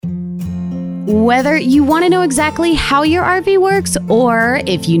Whether you want to know exactly how your RV works or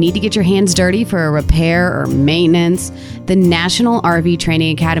if you need to get your hands dirty for a repair or maintenance, the National RV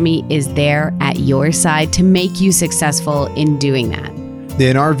Training Academy is there at your side to make you successful in doing that. The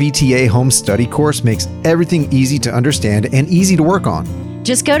NRVTA Home Study course makes everything easy to understand and easy to work on.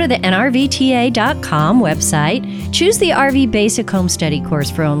 Just go to the nrvta.com website, choose the RV Basic Home Study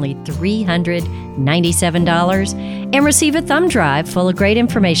course for only $397, and receive a thumb drive full of great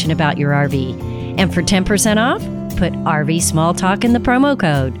information about your RV. And for 10% off, put RV Small Talk in the promo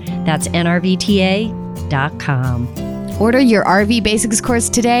code. That's nrvta.com. Order your RV Basics course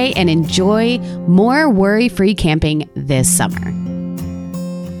today and enjoy more worry-free camping this summer.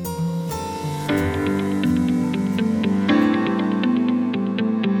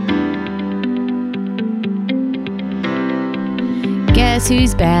 Guess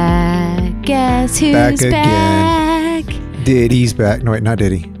who's back? Guess who's back? Diddy's back. No, wait, not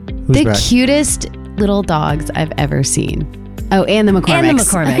Diddy. Who's the back? cutest little dogs I've ever seen. Oh, and the McCormicks. And the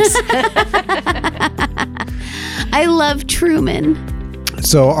McCormicks. I love Truman.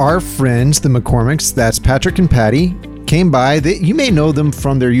 So our friends, the McCormicks, that's Patrick and Patty, came by. You may know them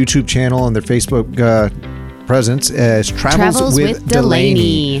from their YouTube channel and their Facebook presence as Travels with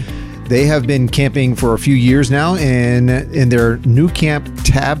Delaney. They have been camping for a few years now, and in their nüCamp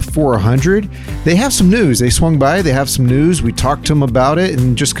Tab 400, they have some news. They swung by, they have some news. We talked to them about it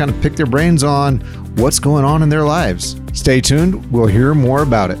and just kind of picked their brains on what's going on in their lives. Stay tuned. We'll hear more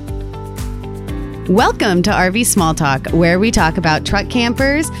about it. Welcome to RV Small Talk, where we talk about truck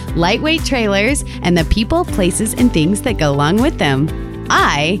campers, lightweight trailers, and the people, places, and things that go along with them.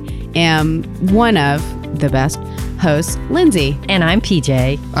 I am one of the best host, Lindsay. And I'm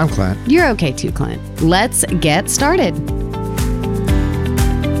PJ. I'm Clint. You're okay too, Clint. Let's get started.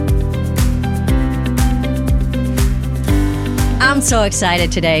 I'm so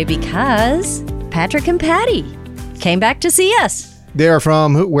excited today because Patrick and Patty came back to see us. They are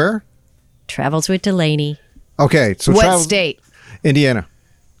from where? Travels with Delaney. Okay. So what state? Indiana.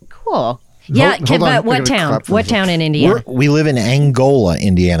 Cool. Yeah, Hold on. but what town? What town in Indiana? We live in Angola,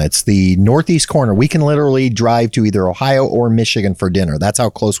 Indiana. It's the northeast corner. We can literally drive to either Ohio or Michigan for dinner. That's how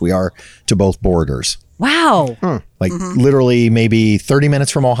close we are to both borders. Wow. Literally maybe 30 minutes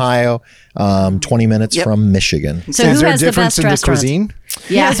from Ohio, 20 minutes from Michigan. So Is who there a has the difference best in the restaurants? cuisine?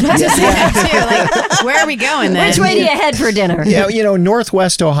 Yeah, I was about to say that too. Like, Where are we going then? which way do you head for dinner? Yeah,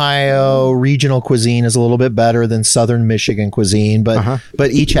 Northwest Ohio regional cuisine is a little bit better than Southern Michigan cuisine,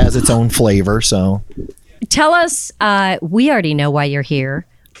 but each has its own flavor. So, Tell us, we already know why you're here,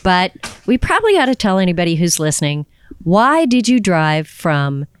 but we probably ought to tell anybody who's listening, why did you drive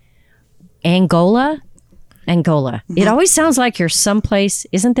from Angola? It always sounds like you're someplace.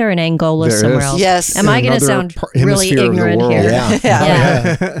 Isn't there an Angola There somewhere is. else? Yes. Am I going to Another sound really hemisphere of the ignorant world.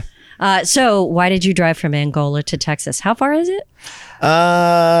 here? yeah. So why did you drive from Angola to Texas? How far is it?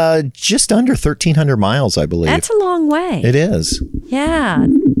 Just under 1,300 miles, I believe. That's a long way. It is. Yeah.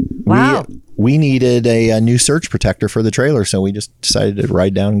 Wow. We needed a new surge protector for the trailer, so we just decided to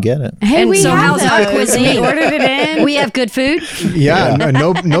ride down and get it. Hey, And we so have how's our those. cuisine? We ordered it in. We have good food. Yeah,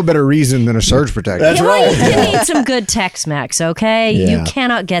 no better reason than a surge protector. That's right. You need some good Tex-Mex, okay? Yeah. You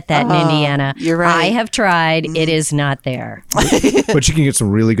cannot get that in Indiana. You're right. I have tried. It is not there. But you can get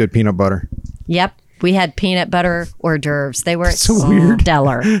some really good peanut butter. Yep. We had peanut butter hors d'oeuvres. They were so weird.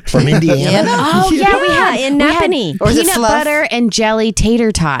 stellar. From Indiana? Oh, yeah, we had in Napanee. Or is it peanut fluff? butter and jelly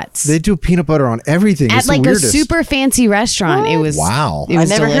tater tots. They do peanut butter on everything. At It's the like a weirdest. super fancy restaurant. It was Wow. It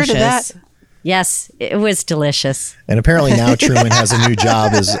was I never heard of delicious. that. Yes, it was delicious. And apparently now Truman has a new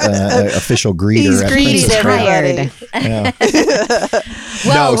job as official greeter He's at greeted Princess Trade. everybody. Yeah.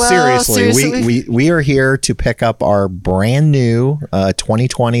 Well, seriously. seriously. We are here to pick up our brand new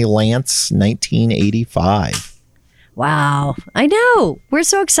 2020 Lance 1985. Wow. I know. We're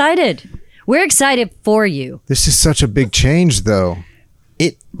so excited. We're excited for you. This is such a big change, though.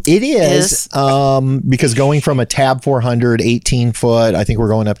 It is because going from a Tab 400 18 foot, I think we're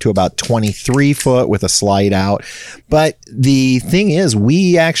going up to about 23 foot with a slide out. But the thing is,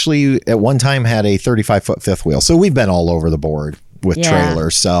 we actually at one time had a 35 foot fifth wheel. So we've been all over the board with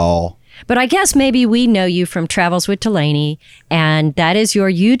trailers. So But I guess maybe we know you from Travels with Delaney, and that is your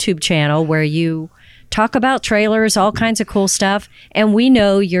YouTube channel where you talk about trailers, all kinds of cool stuff. And we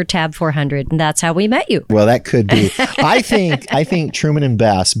know your Tab 400, and that's how we met you. well, that could be. I think Truman and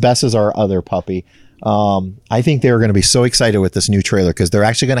Bess is our other puppy. I think they're going to be so excited with this new trailer because they're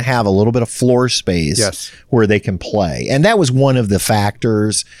actually going to have a little bit of floor space where they can play. And that was one of the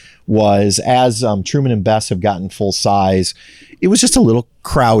factors was as Truman and Bess have gotten full size, it was just a little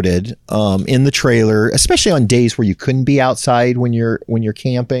crowded in the trailer, especially on days where you couldn't be outside when you're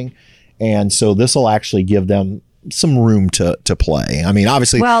camping. And so this will actually give them some room to play. I mean,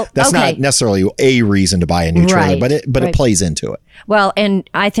 obviously, that's not necessarily a reason to buy a new trailer, but it plays into it. Well, and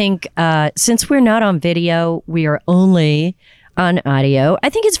I think since we're not on video, we are only on audio. I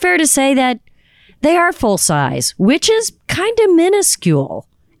think it's fair to say that they are full size, which is kind of minuscule,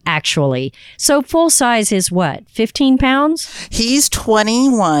 actually. So full size is what, 15 pounds? He's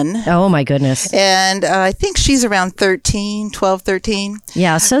 21. Oh, my goodness. And I think she's around 12, 13.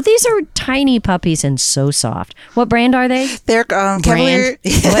 Yeah, so these are tiny puppies and so soft. What brand are they? They're Cavalier.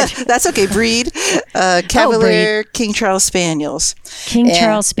 That's okay, breed. Cavalier King Charles Spaniels.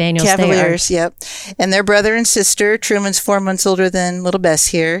 Charles Spaniels. Cavaliers, yep. And they're brother and sister. Truman's 4 months older than little Bess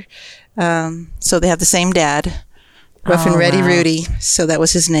here. So they have the same dad. Rough and Ready Rudy. So that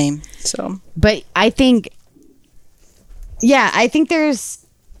was his name. So, but I think there's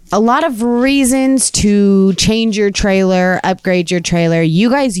a lot of reasons to change your trailer, upgrade your trailer. You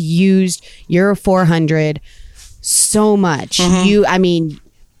guys used your 400 so much.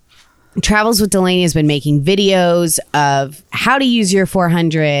 Travels with Delaney has been making videos of how to use your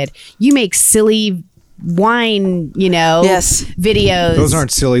 400. You make silly wine, videos. Those aren't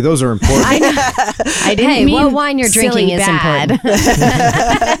silly. Those are important. I didn't mean what wine you're drinking is important.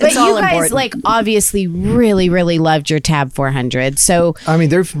 But you guys obviously really, really loved your Tab 400. So I mean,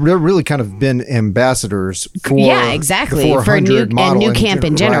 they're really kind of been ambassadors for exactly the 400 for nüCamp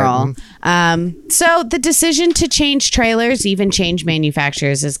in general. Right. So the decision to change trailers, even change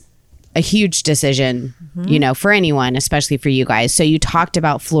manufacturers, is a huge decision, for anyone, especially for you guys. So you talked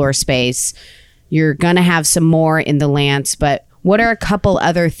about floor space. You're going to have some more in the Lance, but what are a couple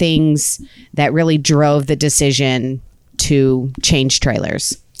other things that really drove the decision to change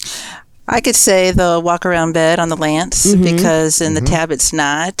trailers? I could say the walk-around bed on the Lance, because in the Tab it's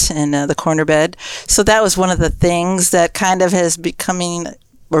not, and the corner bed. So that was one of the things that kind of became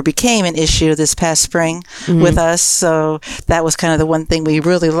an issue this past spring with us. So that was kind of the one thing we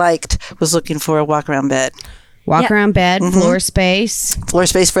really liked, was looking for a walk-around bed. Walk-around bed, floor space. Floor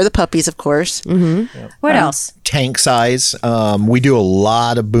space for the puppies, of course. What else? Tank size. We do a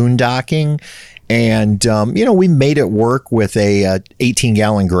lot of boondocking. And, we made it work with a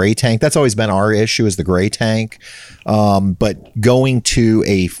 18-gallon gray tank. That's always been our issue, is the gray tank. But going to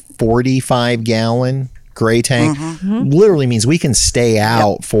a 45-gallon gray tank literally means we can stay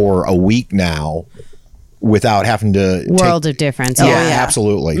out for a week now without having to World of difference. Yeah,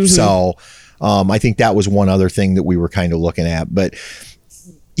 absolutely. So I think that was one other thing that we were kind of looking at. But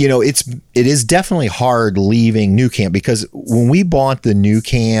it is definitely hard leaving nüCamp, because when we bought the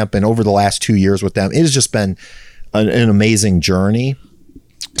nüCamp and over the last 2 years with them, it has just been an amazing journey.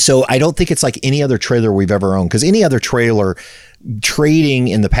 So I don't think it's like any other trailer we've ever owned, because any other trailer trading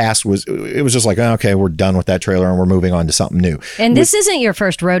in the past was just like, okay, we're done with that trailer and we're moving on to something new. And this isn't your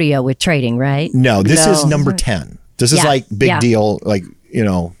first rodeo with trading, right? No, this is number 10. This is like big deal, like,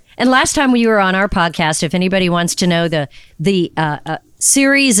 And last time we were on our podcast, if anybody wants to know the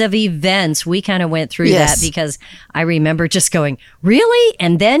series of events, we kind of went through that, because I remember just going, really?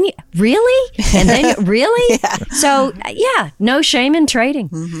 And then really? And then really? So, no shame in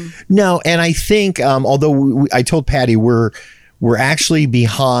trading. No, and I think, although I told Patty we're actually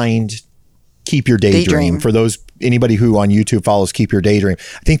behind Keep Your Daydream. For anybody who on YouTube follows Keep Your Daydream,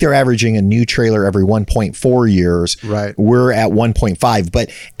 I think they're averaging a new trailer every 1.4 years. Right. We're at 1.5,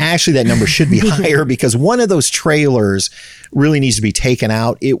 but actually that number should be higher, because one of those trailers really needs to be taken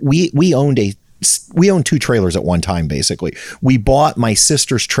out. We owned 2 trailers at one time, basically. We bought my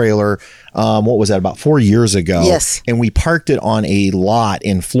sister's trailer, what was that, about 4 years ago? Yes. And we parked it on a lot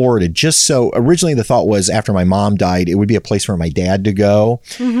in Florida, just so originally the thought was after my mom died, it would be a place for my dad to go.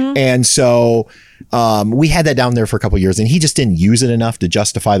 And so we had that down there for a couple of years, and he just didn't use it enough to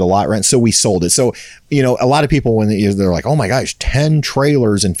justify the lot rent, so we sold it. So, a lot of people, when they're like, oh my gosh, 10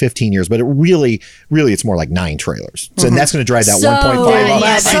 trailers in 15 years, but it really it's more like 9 trailers. So that's going to drive that 1.5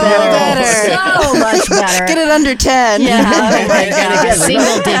 up. So better. So much better. Get it under 10. Yeah. Oh my God.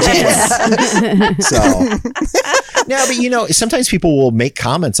 Single digits. So, but sometimes people will make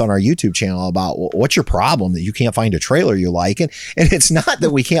comments on our YouTube channel about, well, what's your problem that you can't find a trailer you like? And it's not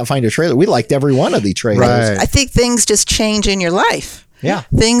that we can't find a trailer. We liked every one of the trailers. Right. I think things just change in your life. Yeah.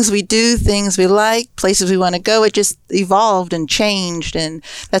 Things we do, things we like, places we want to go. It just evolved and changed. And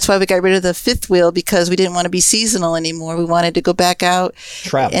that's why we got rid of the fifth wheel, because we didn't want to be seasonal anymore. We wanted to go back out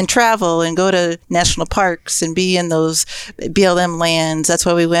and travel and go to national parks and be in those BLM lands. That's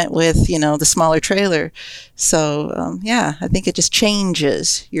why we went with, the smaller trailer. So, I think it just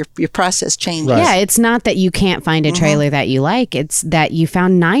changes. Your process changes. Right. Yeah, it's not that you can't find a trailer that you like. It's that you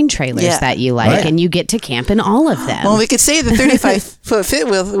found 9 trailers that you like, and you get to camp in all of them. Well, we could say the 35 6-foot fifth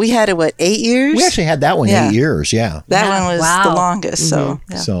wheel, we had it, 8 years? We actually had that one 8 years, yeah. That one was the longest, so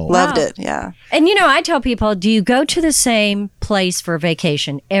loved it, yeah. And I tell people, do you go to the same place for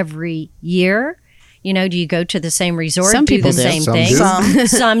vacation every year? Do you go to the same resort, Some people do the same thing?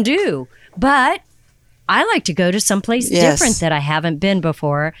 Some do. But I like to go to someplace different that I haven't been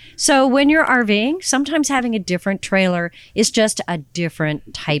before. So when you're RVing, sometimes having a different trailer is just a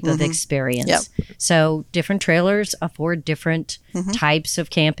different type of experience. Yep. So different trailers afford different types of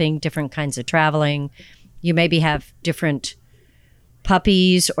camping, different kinds of traveling. You maybe have different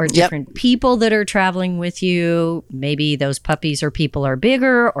puppies or different people that are traveling with you. Maybe those puppies or people are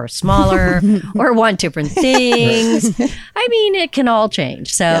bigger or smaller or want different things. I mean, it can all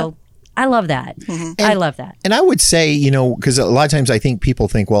change. So I love that. I love that. And I would say, because a lot of times I think people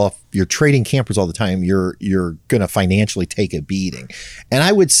think, well, if you're trading campers all the time, you're going to financially take a beating. And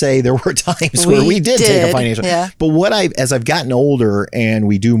I would say there were times where we did take a financial. Yeah. But as I've gotten older and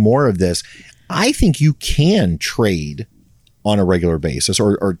we do more of this, I think you can trade on a regular basis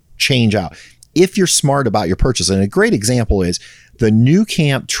or change out if you're smart about your purchase. And a great example is the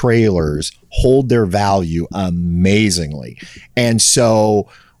nüCamp trailers hold their value amazingly. And so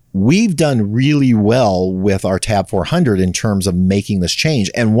we've done really well with our Tab 400 in terms of making this change.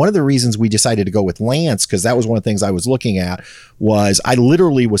 And one of the reasons we decided to go with Lance, because that was one of the things I was looking at, was I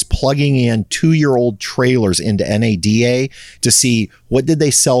literally was plugging in 2-year-old trailers into NADA to see what did they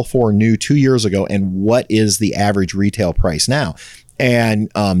sell for new 2 years ago and what is the average retail price now.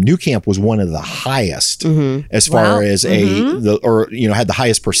 And nüCamp was one of the highest as far as had the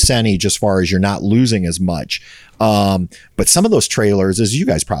highest percentage as far as you're not losing as much. But some of those trailers, as you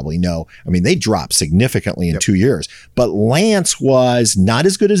guys probably know, I mean, they dropped significantly in 2 years. But Lance was not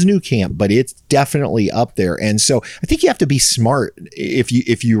as good as nüCamp, but it's definitely up there. And so I think you have to be smart if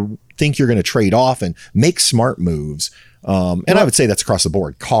you think you're going to trade off and make smart moves. And I would say that's across the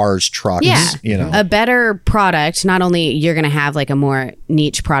board. Cars, trucks, a better product. Not only you're going to have like a more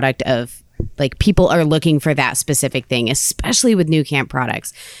niche product of like people are looking for that specific thing, especially with nüCamp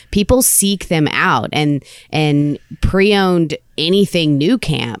products. People seek them out and pre-owned anything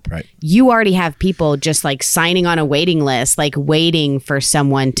nüCamp. Right. You already have people just like signing on a waiting list, like waiting for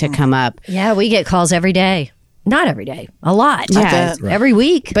someone to come up. Yeah, we get calls every day. Not every day, a lot. Yeah, every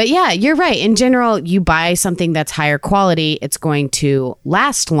week. But yeah, you're right. In general, you buy something that's higher quality, it's going to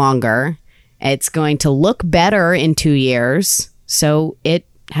last longer. It's going to look better in 2 years. So it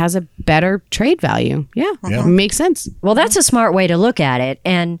has a better trade value. Yeah. Makes sense. Well, that's a smart way to look at it.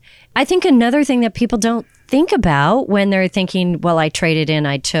 And I think another thing that people don't think about when they're thinking, well, I traded in,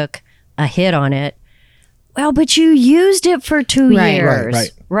 I took a hit on it. Well, but you used it for 2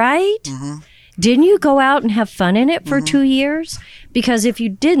 years, right? Mm-hmm. Didn't you go out and have fun in it for 2 years? Because if you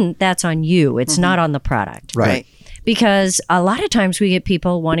didn't, that's on you. It's not on the product. Right. Because a lot of times we get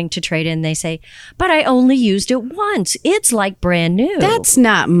people wanting to trade in. They say, but I only used it once. It's like brand new. That's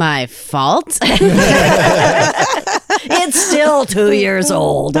not my fault. It's still 2 years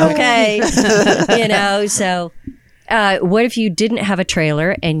old. Okay. So what if you didn't have a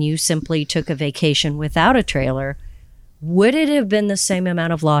trailer and you simply took a vacation without a trailer? Would it have been the same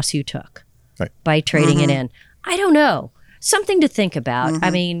amount of loss you took? By trading it in? I don't know. Something to think about. I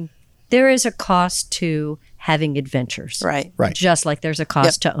mean, there is a cost to having adventures. Right. Just like there's a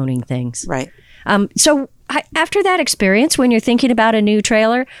cost to owning things. Right. So after that experience, when you're thinking about a new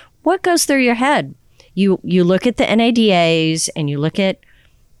trailer, what goes through your head? You look at the NADAs and you look at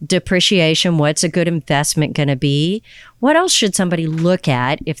depreciation. What's a good investment going to be? What else should somebody look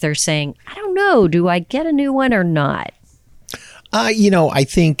at if they're saying, I don't know, do I get a new one or not? I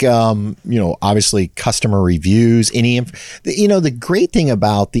think, obviously customer reviews, the great thing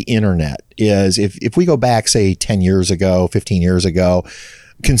about the internet is if we go back, say 10 years ago, 15 years ago,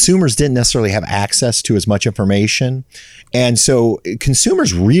 consumers didn't necessarily have access to as much information. And so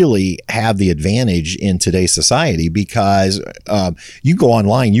consumers really have the advantage in today's society because you go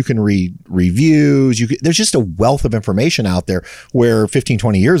online, you can read reviews. There's just a wealth of information out there where 15,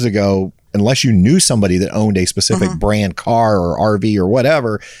 20 years ago, unless you knew somebody that owned a specific brand car or RV or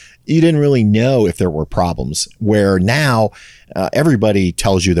whatever, you didn't really know if there were problems. Where now everybody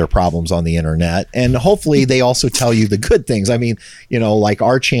tells you their problems on the internet, and hopefully they also tell you the good things. I mean, like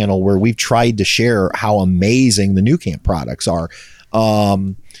our channel where we've tried to share how amazing the nüCamp products are.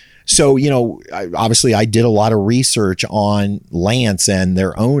 So, obviously I did a lot of research on Lance and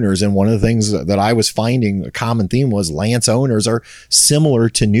their owners. And one of the things that I was finding a common theme was Lance owners are similar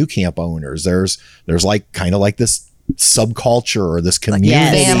to nüCamp owners. There's like kind of like this subculture or this community.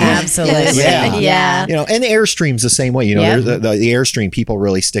 Yes, absolutely. Yeah. And the Airstream's the same way. The Airstream people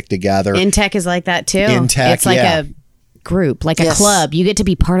really stick together. InTech is like that too. InTech, it's like group, like a club. You get to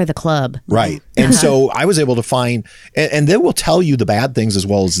be part of the club. Right. And so I was able to find, and they will tell you the bad things as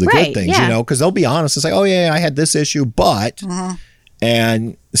well as the good things, you know, because they'll be honest and say, oh, yeah, I had this issue, but,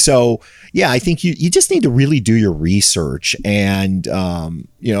 and so, yeah, I think you just need to really do your research. And,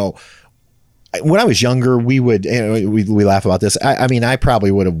 you know, when I was younger, we would, we laugh about this. I mean, I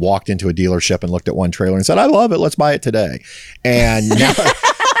probably would have walked into a dealership and looked at one trailer and said, I love it. Let's buy it today. And now,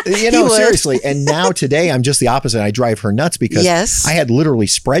 you know, seriously. And now today, I'm just the opposite. I drive her nuts because I had literally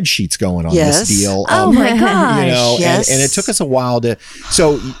spreadsheets going on this deal. Oh my gosh. You know, and it took us a while to,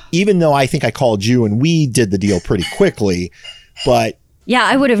 so even though I think I called you and we did the deal pretty quickly, but yeah,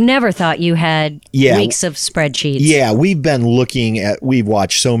 I would have never thought you had weeks of spreadsheets. Yeah, we've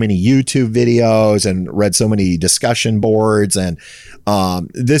watched so many YouTube videos and read so many discussion boards. And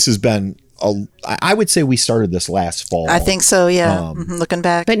this has been, I would say we started this last fall. I think so, yeah, looking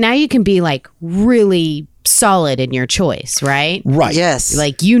back. But now you can be like really solid in your choice, right? Right. Yes.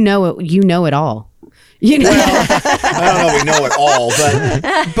 Like you know it all. You know? Well, I don't know if we know it all,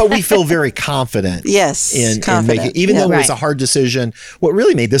 but we feel very confident. Yes, in making, even though it was a hard decision. What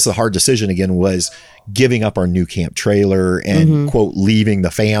really made this a hard decision again was giving up our nüCamp trailer and quote leaving the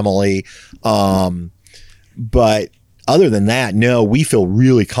family. But other than that, no, we feel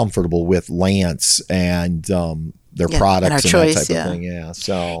really comfortable with Lance and their products and our choice, that type of thing. Yeah.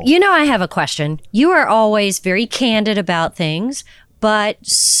 So you know, I have a question. You are always very candid about things, but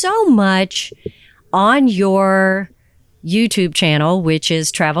so much on your YouTube channel, which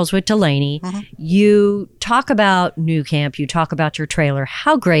is Travels with Delaney, you talk about nüCamp, you talk about your trailer,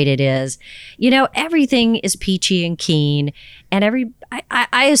 how great it is. You know, everything is peachy and keen. And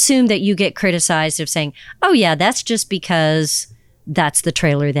I assume that you get criticized of saying, oh yeah, that's just because that's the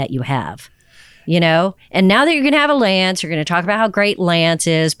trailer that you have. You know, and now that you're going to have a Lance, you're going to talk about how great Lance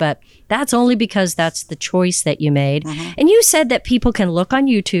is, but that's only because that's the choice that you made. And you said that people can look on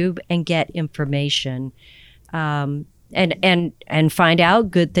YouTube and get information and find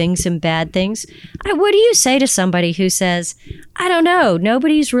out good things and bad things. What do you say to somebody who says, I don't know,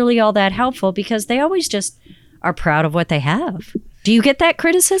 nobody's really all that helpful because they always just are proud of what they have? Do you get that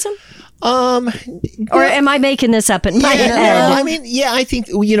criticism? Or am I making this up in my head? No, I mean, yeah, I think,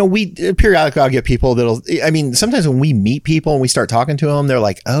 you know, we periodically I'll get people sometimes when we meet people and we start talking to them, they're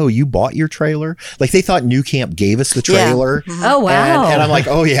like, oh, you bought your trailer? Like they thought nüCamp gave us the trailer. Oh, wow. And I'm like,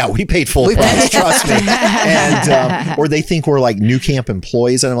 oh yeah, we paid full price, trust me. And, or they think we're like nüCamp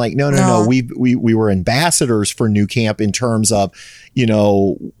employees. And I'm like, no. We were ambassadors for nüCamp in terms of, you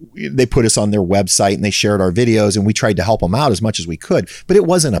know, they put us on their website and they shared our videos and we tried to help them out as much as we could, but it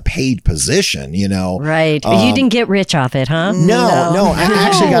wasn't a paid position, you know. Right. You didn't get rich off it, huh? No. I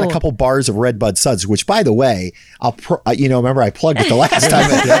actually got a couple bars of Red Bud Suds, which by the way, remember I plugged it the last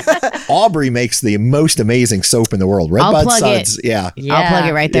time. Aubrey makes the most amazing soap in the world. Red Bud Suds. Yeah. I'll plug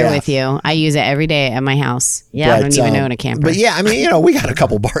it right there with you. I use it every day at my house. Yeah. I don't even own a camper. But yeah, I mean, you know, we got a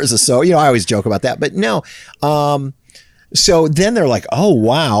couple bars of soap. You know, I always joke about that, but no. So then they're like, oh,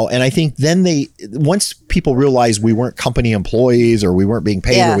 wow. And I think then once people realized we weren't company employees or we weren't being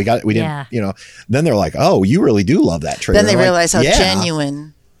paid or we didn't, you know, then they're like, oh, you really do love that trailer. Then they realize how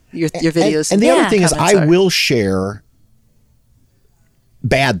genuine your videos. And the other thing is I will share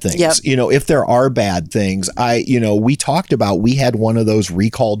bad things. You know, if there are bad things, we talked about, we had one of those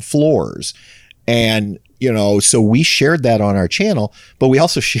recalled floors and, you know, so we shared that on our channel, but we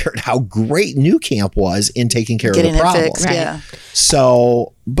also shared how great nüCamp was in taking care of the problem. Fixed, yeah.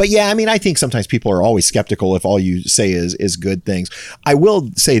 So, but yeah, I mean, I think sometimes people are always skeptical if all you say is good things. I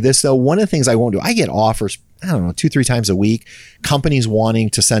will say this though, one of the things I won't do, I get offers, I don't know, 2-3 times a week, companies wanting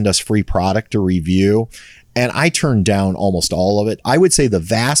to send us free product to review. And I turn down almost all of it. I would say the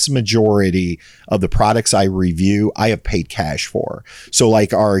vast majority of the products I review, I have paid cash for. So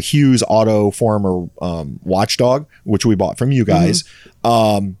like our Hughes Auto Former Watchdog, which we bought from you guys.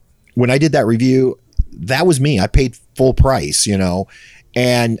 When I did that review, that was me. I paid full price, you know.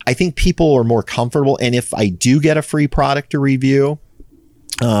 And I think people are more comfortable. And if I do get a free product to review,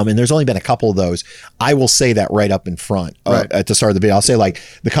 and there's only been a couple of those, I will say that right up in front at the start of the video. I'll say like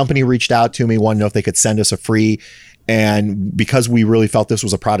the company reached out to me, wanted to know if they could send us a free, and because we really felt this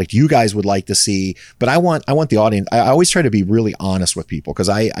was a product you guys would like to see. But I want the audience, I always try to be really honest with people because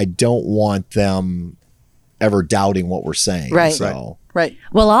I don't want them ever doubting what we're saying. Right.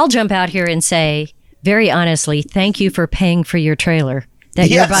 Well, I'll jump out here and say, very honestly, thank you for paying for your trailer that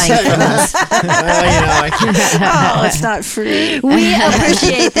you're buying from us. It's not free. We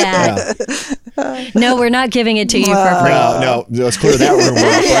appreciate that. No, we're not giving it to you for free. No, let's clear that rumor up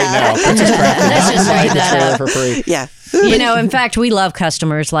right now. Let's just write that up. For free. Yeah. In fact, we love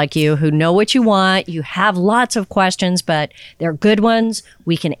customers like you who know what you want. You have lots of questions, but they're good ones.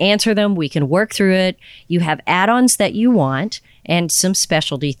 We can answer them. We can work through it. You have add-ons that you want and some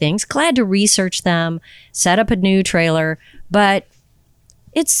specialty things. Glad to research them, set up a new trailer, but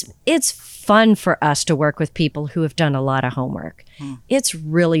it's fun for us to work with people who have done a lot of homework. It's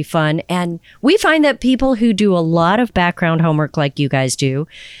really fun. And we find that people who do a lot of background homework like you guys do,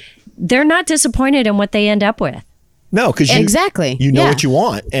 they're not disappointed in what they end up with. No, because you know what you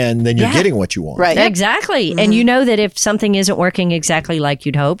want, and then you're getting what you want. Right. Exactly. And you know that if something isn't working exactly like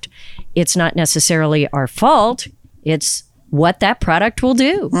you'd hoped, it's not necessarily our fault. It's what that product will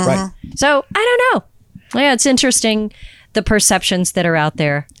do. Right. So I don't know. Yeah, it's interesting, the perceptions that are out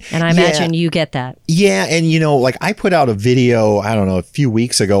there. And I imagine you get that. Yeah. And, like I put out a video, I don't know, a few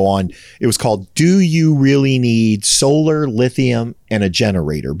weeks ago it was called, Do You Really Need Solar, Lithium, and a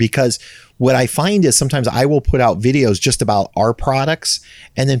Generator? Because what I find is sometimes I will put out videos just about our products,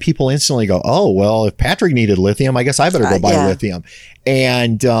 and then people instantly go, oh, well, if Patrick needed lithium, I guess I better go buy lithium.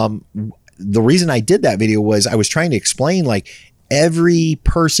 And the reason I did that video was I was trying to explain, like, every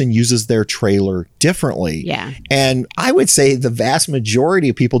person uses their trailer differently. Yeah. And I would say the vast majority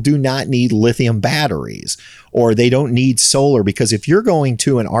of people do not need lithium batteries, or they don't need solar, because if you're going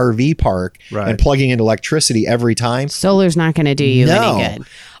to an RV park and plugging in electricity every time, solar's not going to do you any good.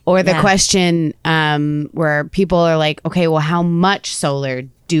 Or the question where people are like, okay, well, how much solar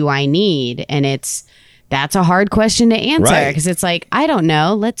do I need? And that's a hard question to answer, because it's like, I don't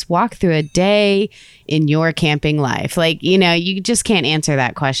know. Let's walk through a day in your camping life. Like, you just can't answer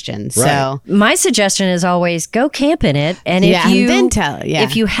that question. Right. So my suggestion is always go camp in it. And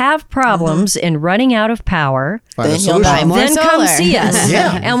if you have problems in running out of power, then you'll buy more solar. Come see us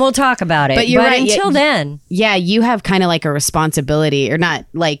and we'll talk about it. But you're right. Until then. Yeah, you have kind of like a responsibility, or not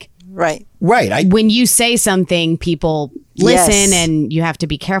like. Right. When you say something, people listen, and you have to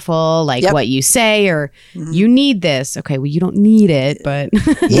be careful, like what you say, or you need this. Okay, well, you don't need it, but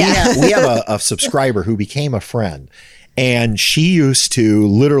we have a subscriber who became a friend, and she used to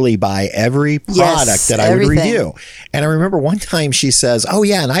literally buy every product that I would review. And I remember one time she says, "Oh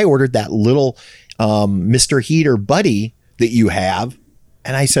yeah, and I ordered that little Mr. Heater buddy that you have."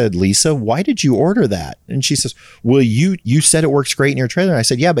 And I said, Lisa, why did you order that? And she says, well, you said it works great in your trailer. And I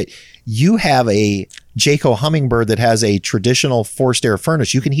said, yeah, but you have a Jayco Hummingbird that has a traditional forced air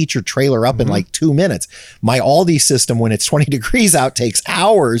furnace. You can heat your trailer up in like 2 minutes. My Aldi system, when it's 20 degrees out, takes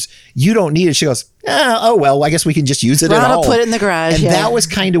hours. You don't need it. She goes, oh, well, I guess we can just use it at home. I'll put it in the garage. And that was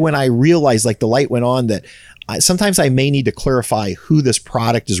kind of when I realized, like, the light went on, that sometimes I may need to clarify who this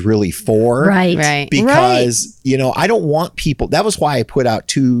product is really for. Right. Because, I don't want people. That was why I put out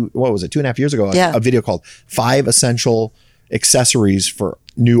 2.5 years ago, a video called 5 Essential Accessories for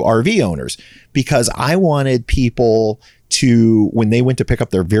New RV Owners. Because I wanted people to, when they went to pick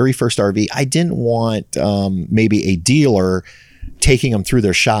up their very first RV, I didn't want maybe a dealer taking them through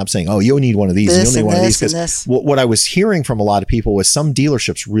their shop saying, oh, you'll need one of these, you'll need one of these. Because what I was hearing from a lot of people was some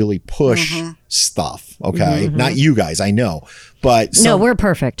dealerships really push stuff. Okay. Not you guys, I know. But no, we're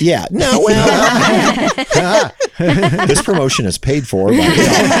perfect. Yeah. No, well, this promotion is paid for. But,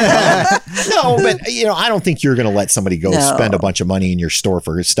 no, but I don't think you're going to let somebody go spend a bunch of money in your store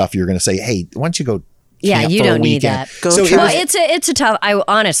for stuff. You're going to say, hey, why don't you go? Yeah, you don't need that. It's a tough.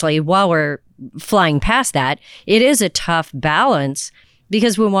 Honestly, while we're flying past that, it is a tough balance,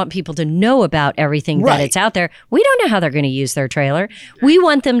 because we want people to know about everything that it's out there. We don't know how they're going to use their trailer. We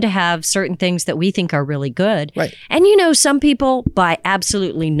want them to have certain things that we think are really good. Right. And some people buy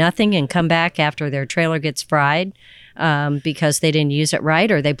absolutely nothing and come back after their trailer gets fried because they didn't use it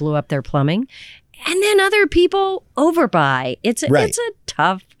right, or they blew up their plumbing. And then other people overbuy. It's a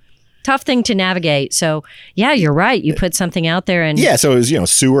tough thing to navigate. So yeah, you're right. You put something out there and so it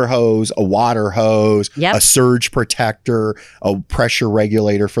was, sewer hose, a water hose, a surge protector, a pressure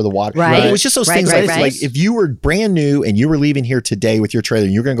regulator for the water. Right. It was just those things like if you were brand new and you were leaving here today with your trailer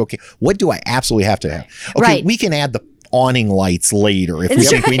and you're going to go, okay, what do I absolutely have to have? Okay, we can add the awning lights later if we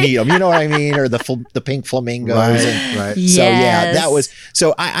think we need them. You know what I mean? Or the pink flamingos. Right. Yes. So yeah, that was,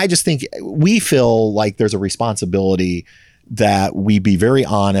 so I just think we feel like there's a responsibility that we be very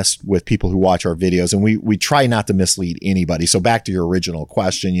honest with people who watch our videos, and we try not to mislead anybody. So back to your original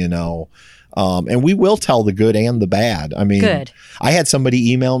question, and we will tell the good and the bad. I mean, I had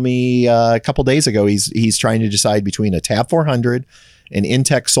somebody email me a couple days ago. He's trying to decide between a Tab 400 an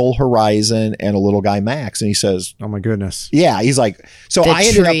Intech Soul Horizon, and a little guy Max. And he says, "Oh my goodness." Yeah, he's like, so I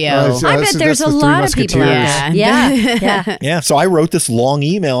ended up. I bet there's a lot of people out there. Yeah. Yeah. So I wrote this long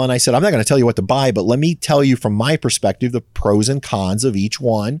email and I said, I'm not going to tell you what to buy, but let me tell you from my perspective the pros and cons of each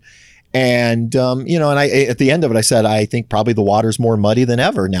one. And, and I, at the end of it, I said, I think probably the water's more muddy than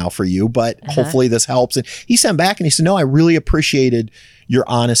ever now for you, but hopefully this helps. And he sent back and he said, no, I really appreciated your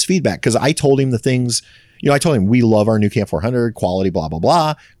honest feedback. Cause I told him the things, I told him we love our nüCamp 400 quality, blah, blah,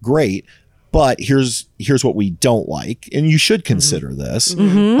 blah. Great. But here's what we don't like. And you should consider this.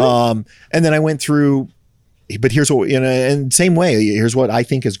 And then I went through, but here's what, and same way, here's what I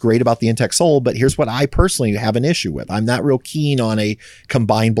think is great about the Intech Soul, but here's what I personally have an issue with. I'm not real keen on a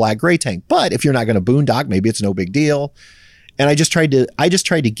combined black gray tank, but if you're not going to boondock, maybe it's no big deal. And I just tried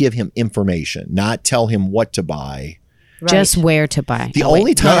to give him information, not tell him what to buy. Right. Just where to buy. The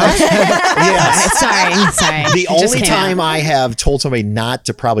only time, sorry. The only time I have told somebody not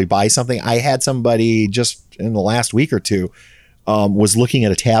to probably buy something, I had somebody just in the last week or two, was looking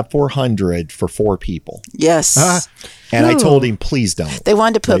at a Tab 400 for 4 people. Yes. And I told him, please don't. They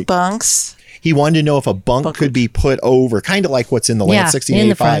wanted to put bunks. He wanted to know if a bunk could be put over, kind of like what's in the Lance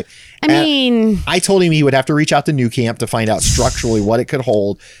 1685. I told him he would have to reach out to nüCamp to find out structurally what it could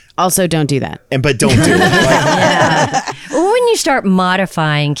hold. Also, don't do that. But don't do it. Well, when you start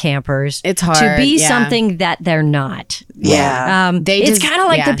modifying campers, it's hard to be something that they're not. Yeah. It's kind of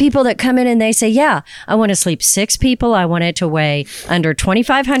like the people that come in and they say, yeah, I want to sleep 6 people. I want it to weigh under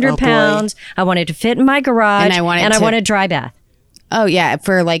 2,500 pounds. I want it to fit in my garage. And I want a dry bath. Oh, yeah.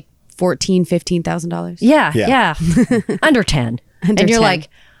 For like $14,000-$15,000. Yeah. Under 10. And you're like,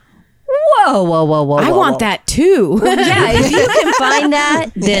 whoa. I want that too. Yeah, if you can find that,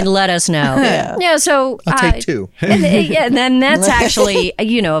 then let us know. Yeah, so I'll take 2. And then that's actually,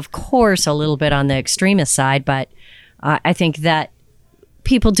 of course, a little bit on the extremist side, but I think that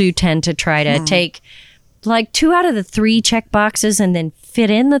people do tend to try to take like 2 out of the 3 check boxes and then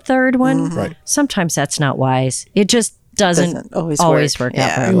fit in the third one. Right. Sometimes that's not wise. It just doesn't always work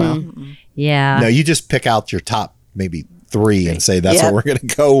out very well. Yeah. No, you just pick out your top maybe 3 and say that's what we're going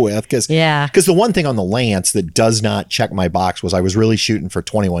to go with. Because the one thing on the Lance that does not check my box was I was really shooting for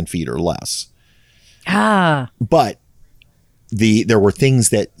 21 feet or less. But there were things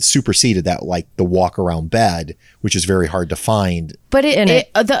that superseded that, like the walk around bed, which is very hard to find. But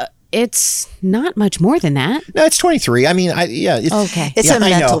it's not much more than that. No, it's 23. I mean, it's okay. It's a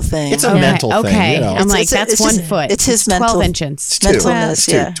mental thing. It's a mental thing. Okay. I'm like, that's 1 foot. It's his mental 12 inches. It's 2. Mentalness, It's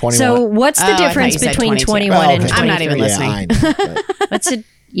 2. 21. So what's the difference between 21 and 23? I'm not even listening. I know, What's it?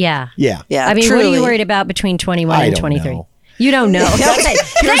 Yeah. I mean, what are you worried about between 21 and 23? Know. You don't know. Okay.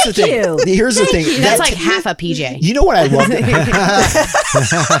 Here's the thing. That's like half a PJ. You know what I love?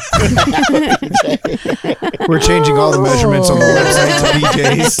 We're changing all the measurements on the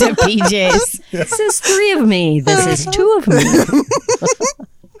website to PJs. This is 3 of me. This is 2 of me.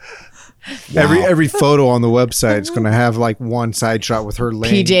 Every photo on the website is going to have like one side shot with her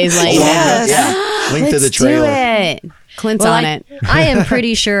laying. PJ's laying down. Link to the trailer. Do it. Clint's on it. I am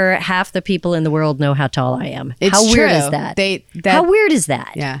pretty sure half the people in the world know how tall I am. It's how true. weird is that? How weird is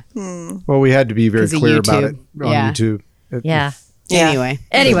that? Yeah. Well, we had to be very clear about it on YouTube. Yeah.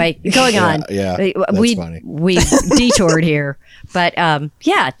 Anyway, going on. That's funny. We detoured here, but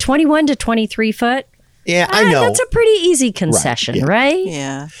 21 to 23 foot. Yeah, I know. That's a pretty easy concession, right?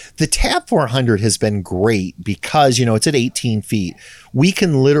 Yeah. The Tab 400 has been great because, it's at 18 feet. We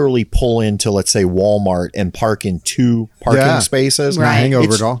can literally pull into, let's say, Walmart and park in 2 parking spaces. Not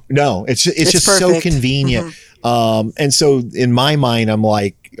hangover at all. No, it's just perfect. So convenient. And so in my mind, I'm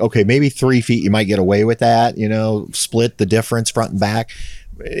like, okay, maybe 3 feet, you might get away with that, split the difference front and back.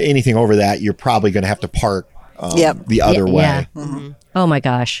 Anything over that, you're probably going to have to park the other way. Yeah. Mm-hmm. Oh my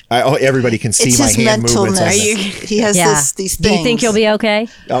gosh! Everybody can see my hand movements. He has these things. Do you think you'll be okay?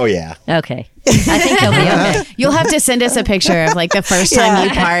 Oh yeah. Okay. I think he'll be okay. You'll have to send us a picture of like the first time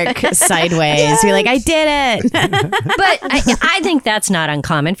you park sideways. You're like, I did it. But I think that's not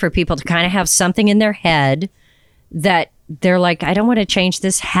uncommon for people to kind of have something in their head that they're like, I don't want to change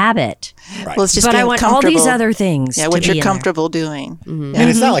this habit. Right. Well, it's just but I want all these other things. Yeah, what you're comfortable doing. Mm-hmm. And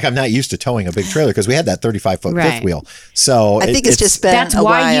it's not like I'm not used to towing a big trailer because we had that 35-foot fifth wheel. So I think it's just been that's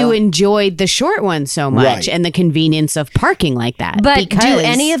why you enjoyed the short one so much and the convenience of parking like that. But do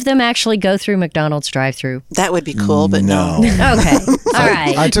any of them actually go through McDonald's drive-through? That would be cool, but no. Okay, all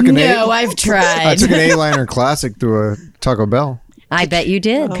right. I've tried. I took an A-liner Classic through a Taco Bell. I bet you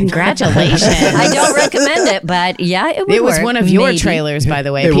did. Congratulations. I don't recommend it, but it would It was work. one of your trailers, by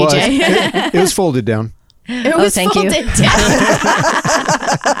the way, it PJ. It was folded down. It was thank you. folded down.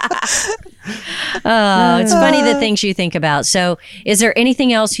 Oh, it's funny the things you think about. So is there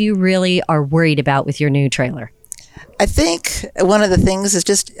anything else you really are worried about with your new trailer? I think one of the things is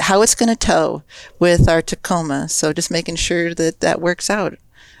just how it's going to tow with our Tacoma. So just making sure that works out.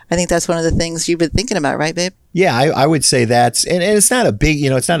 I think that's one of the things you've been thinking about, right, babe? Yeah, I would say that's, and it's not a big,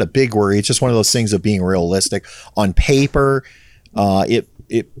 it's not a big worry. It's just one of those things of being realistic. On paper, it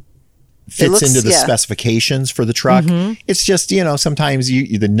fits into the specifications for the truck. It's just, sometimes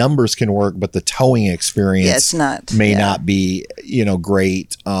the numbers can work, but the towing experience may not be,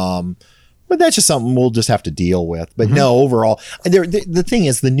 great. But that's just something we'll just have to deal with. But no, overall, the thing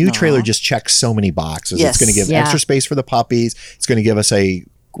is, the new trailer just checks so many boxes. It's going to give extra space for the puppies. It's going to give us a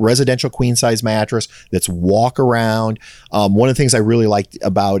residential queen size mattress that's walk around. One of the things I really liked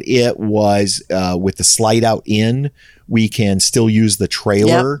about it was with the slide out in, we can still use the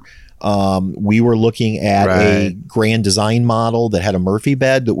trailer. We were looking at a Grand Design model that had a Murphy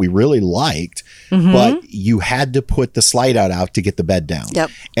bed that we really liked, but you had to put the slide out to get the bed down.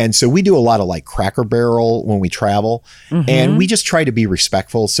 And so we do a lot of like Cracker Barrel when we travel, and we just try to be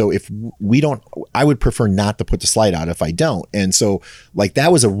respectful. So if we don't, I would prefer not to put the slide out if I don't. And so like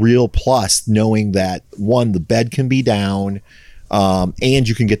that was a real plus, knowing that one, the bed can be down, and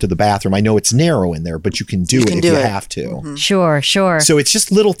you can get to the bathroom. I know it's narrow in there, but you can do it if you have to. Sure. So it's just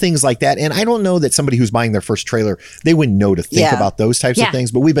little things like that. And I don't know that somebody who's buying their first trailer, they wouldn't know to think about those types of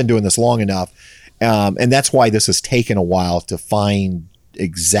things, but we've been doing this long enough. And that's why this has taken a while to find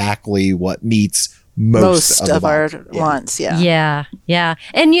exactly what meets most of our wants. Yeah.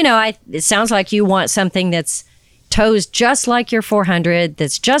 And it sounds like you want something that's tows just like your 400,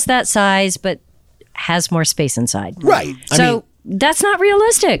 that's just that size, but has more space inside. Right. So that's not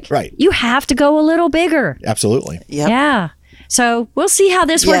realistic. Right. You have to go a little bigger. Absolutely. Yeah. So we'll see how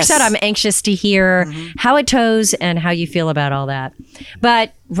this works out. I'm anxious to hear how it tows and how you feel about all that.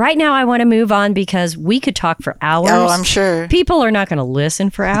 But right now I want to move on because we could talk for hours. Oh, I'm sure. People are not going to listen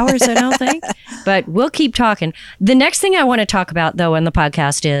for hours, I don't think. But we'll keep talking. The next thing I want to talk about, though, on the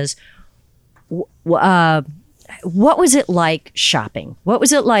podcast is what was it like shopping? What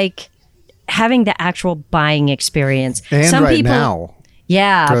was it like having the actual buying experience? And some right people, now.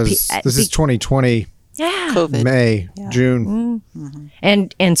 Yeah. Because this is 2020. Yeah. COVID. May, June.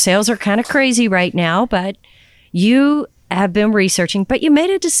 And sales are kind of crazy right now, but you have been researching, but you made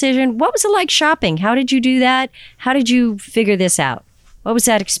a decision. What was it like shopping? How did you do that? How did you figure this out? What was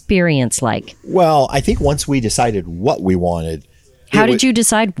that experience like? Well, I think once we decided what we wanted. How did you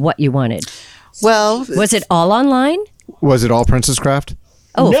decide what you wanted? Well, was it all online? Was it all Princess Craft?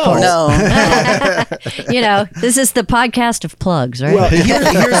 Oh, no. Of course. No. This is the podcast of plugs, right? Well, here's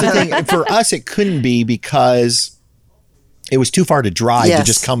the thing. For us, it couldn't be because it was too far to drive to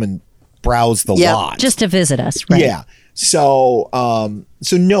just come and browse the lot. Just to visit us, right? Yeah. So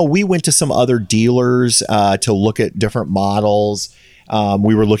no, we went to some other dealers to look at different models.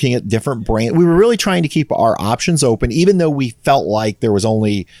 We were looking at different brands. We were really trying to keep our options open, even though we felt like there was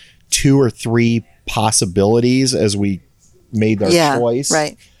only 2 or 3 possibilities as we made our choice.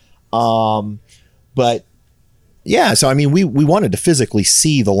 Right. But yeah, so I mean, we wanted to physically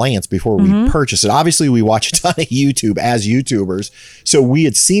see the Lance before we purchased it. Obviously, we watch a ton of YouTube as YouTubers, so we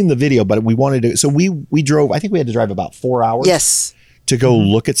had seen the video, but we wanted to. So we drove. I think we had to drive about 4 hours. To go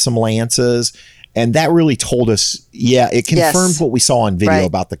look at some Lances. And that really told us, it confirmed what we saw on video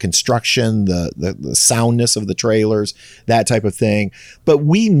about the construction, the soundness of the trailers, that type of thing. But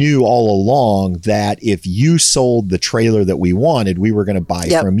we knew all along that if you sold the trailer that we wanted, we were going to buy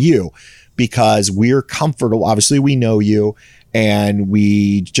from you because we're comfortable. Obviously, we know you, and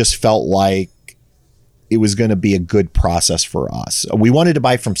we just felt like it was going to be a good process for us. We wanted to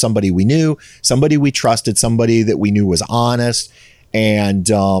buy from somebody we knew, somebody we trusted, somebody that we knew was honest. And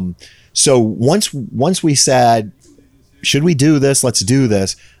so once we said, should we do this? Let's do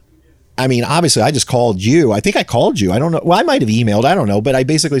this. I mean, obviously, I just called you. I think I called you. I don't know. Well, I might have emailed. I don't know. But I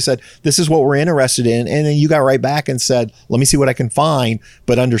basically said, this is what we're interested in. And then you got right back and said, let me see what I can find.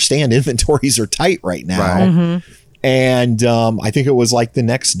 But understand inventories are tight right now. And I think it was like the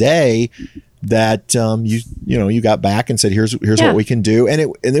next day that you got back and said, here's what we can do. And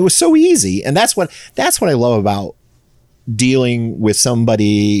it was so easy. And that's what I love about dealing with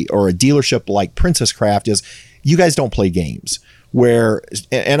somebody or a dealership like Princess Craft is you guys don't play games.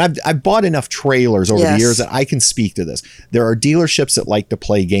 And I've bought enough trailers over the years that I can speak to this. There are dealerships that like to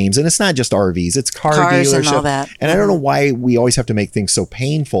play games, and it's not just RVs, it's cars dealerships. And all that. And I don't know why we always have to make things so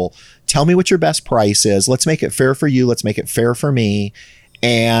painful. Tell me what your best price is. Let's make it fair for you. Let's make it fair for me.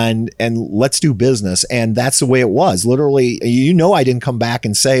 and let's do business. And that's the way it was. Literally, I didn't come back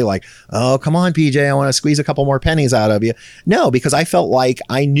and say like, oh, come on, PJ, I want to squeeze a couple more pennies out of you. No, because I felt like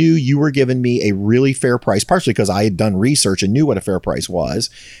I knew you were giving me a really fair price, partially because I had done research and knew what a fair price was.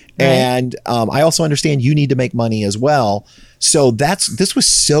 Right. And I also understand you need to make money as well. So this was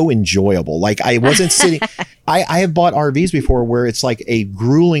so enjoyable. Like I wasn't sitting, I have bought RVs before where it's like a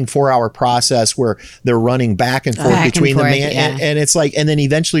grueling 4-hour process where they're running back and forth between the man. And it's like, and then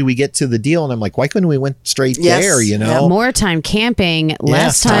eventually we get to the deal and I'm like, why couldn't we went straight there, you know? More time camping,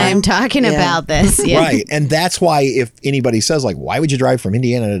 less time talking about this. Yeah. Right. And that's why if anybody says like, why would you drive from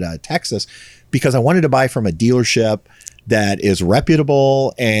Indiana to Texas? Because I wanted to buy from a dealership that is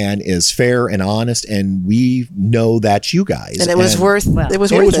reputable and is fair and honest, and we know that's you guys. And it was worth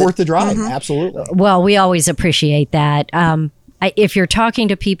the drive. Mm-hmm. Absolutely. Well, we always appreciate that. If you're talking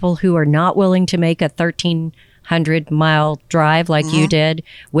to people who are not willing to make a 1,300-mile drive like you did,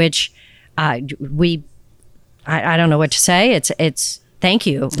 which I don't know what to say. It's thank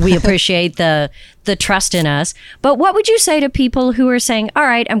you. We appreciate the trust in us. But what would you say to people who are saying, all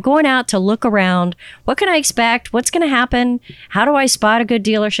right, I'm going out to look around. What can I expect? What's going to happen? How do I spot a good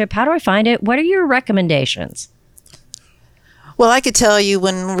dealership? How do I find it? What are your recommendations? Well, I could tell you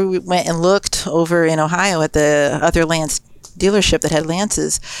when we went and looked over in Ohio at the other Lance dealership that had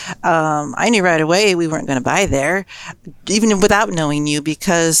Lances, I knew right away we weren't going to buy there, even without knowing you,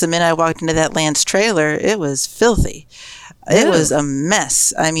 because the minute I walked into that Lance trailer, it was filthy. It was a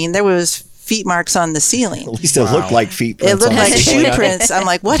mess. I mean, there was feet marks on the ceiling. At least it looked like feet prints. It looked like shoe prints. I'm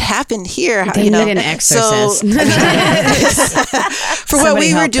like, what happened here? They need an exorcist. For what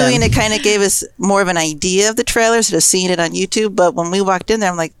we were doing, it kind of gave us more of an idea of the trailers, instead of seeing it on YouTube. But when we walked in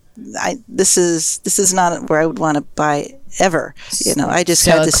there, I'm like, this is not where I would want to buy ever. I just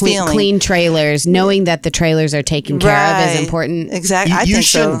had this feeling. Clean trailers, knowing that the trailers are taken care of is important. Exactly. You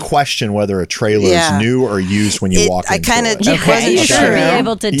shouldn't question whether a trailer is new or used when you walk into it. I kind of wasn't sure. Be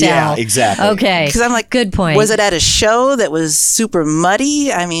able to tell. Yeah, exactly. Okay. Because I'm like, good point. Was it at a show that was super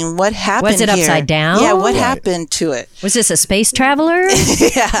muddy? I mean, what happened? Was it upside down? Yeah, what happened to it? Was this a space traveler?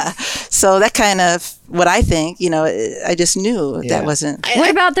 Yeah. So that kind of what I think, I just knew that wasn't.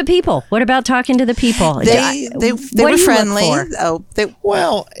 What about the people? What about talking to the people? They were friendly.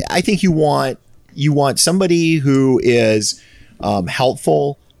 Well, I think you want somebody who is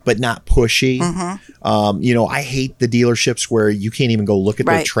helpful but not pushy. Mm-hmm. I hate the dealerships where you can't even go look at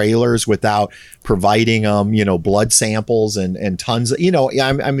their trailers without providing blood samples and tons of,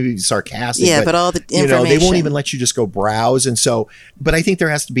 I'm being sarcastic. Yeah, but all the information. They won't even let you just go browse. And so, but I think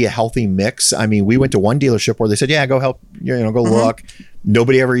there has to be a healthy mix. I mean, we went to one dealership where they said, yeah, go help, go look.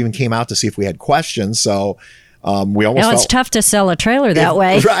 Nobody ever even came out to see if we had questions. So, we almost it's tough to sell a trailer that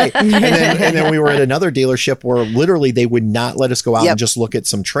way. Right. And then we were at another dealership where literally they would not let us go out and just look at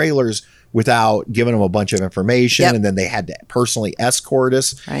some trailers without giving them a bunch of information. And then they had to personally escort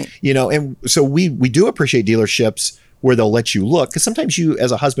us. Right. And so we do appreciate dealerships where they'll let you look, because sometimes you,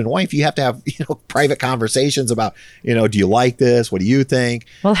 as a husband and wife, you have to have private conversations about do you like this? What do you think?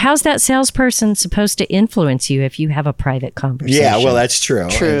 Well, how's that salesperson supposed to influence you if you have a private conversation? Yeah, well, that's true.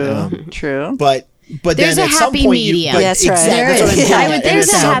 True. But there's then a happy medium. That's right. Exactly.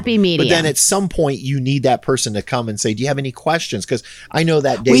 There's a happy medium. But then at some point you need that person to come and say, do you have any questions? Because I know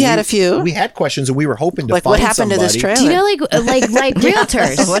that day we had a few. We had questions and we were hoping to find what happened somebody. to this trailer? Do you know like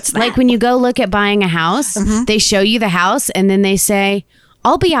realtors? What's that? Like when you go look at buying a house, they show you the house and then they say,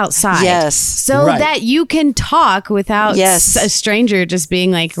 I'll be outside. Yes. So that you can talk without a stranger just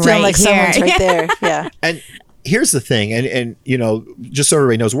being like feel right like here. Someone's right there. Yeah. And here's the thing, and just so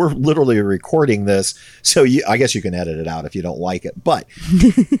everybody knows, we're literally recording this, so I guess you can edit it out if you don't like it. But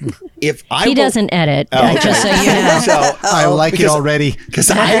if he doesn't edit, just so you know. So I like it already,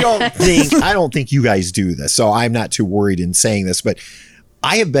 because I don't think you guys do this, so I'm not too worried in saying this. But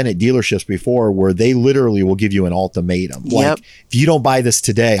I have been at dealerships before where they literally will give you an ultimatum, like if you don't buy this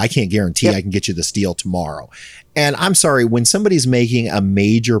today, I can't guarantee I can get you this deal tomorrow. And I'm sorry, when somebody's making a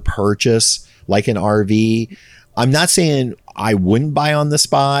major purchase like an RV, I'm not saying I wouldn't buy on the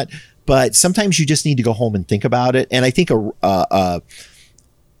spot, but sometimes you just need to go home and think about it. And I think a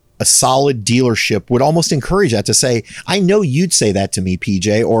solid dealership would almost encourage that, to say, I know you'd say that to me,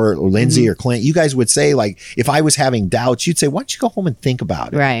 PJ, or Lindsay or Clint. You guys would say, like, if I was having doubts, you'd say, why don't you go home and think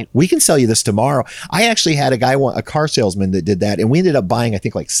about it? Right. We can sell you this tomorrow. I actually had a car salesman that did that, and we ended up buying, I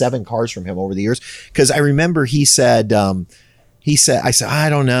think, like 7 cars from him over the years. Because I remember he said, I said, I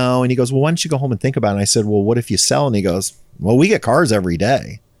don't know. And he goes, well, why don't you go home and think about it? And I said, well, what if you sell? And he goes, well, we get cars every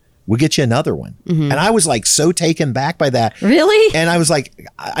day. we'll get you another one. And I was like so taken back by that. Really? And I was like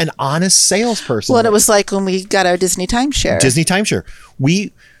an honest salesperson. Well, and it was like when we got our Disney timeshare.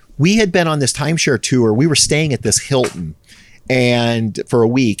 We had been on this timeshare tour. We were staying at this Hilton and for a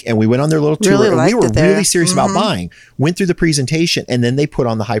week, and we went on their little tour, and we were really serious about buying. Went through the presentation, and then they put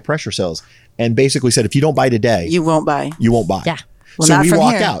on the high pressure sales and basically said, if you don't buy today, you won't buy. You won't buy. Yeah. Well, so we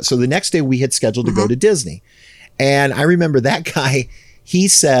walked out. So the next day we had scheduled to go to Disney. And I remember that guy, he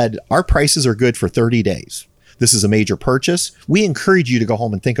said, our prices are good for 30 days. This is a major purchase. We encourage you to go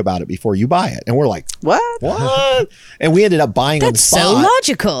home and think about it before you buy it. And we're like, what? And we ended up buying on the spot. That's so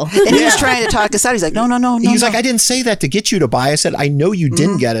logical. And he was trying to talk us out. He's like, no. He's like, I didn't say that to get you to buy. I said, I know you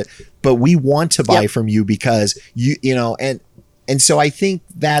didn't get it, but we want to buy from you because you know, and so I think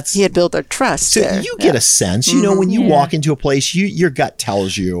that's... He had built our trust. So you get a sense, you know, when you walk into a place, your gut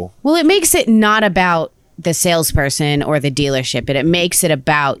tells you. Well, it makes it not about the salesperson or the dealership, but it makes it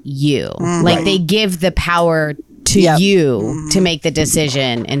about you. Like they give the power to you to make the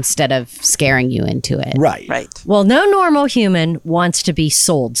decision instead of scaring you into it. Right. Well, no normal human wants to be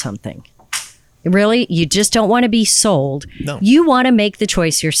sold something. Really? You just don't want to be sold. No. You want to make the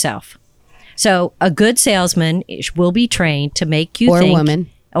choice yourself. So a good salesman will be trained to make you think. Or woman.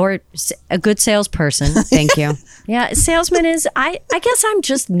 Or a good salesperson. Thank you. Yeah, salesman is, I guess I'm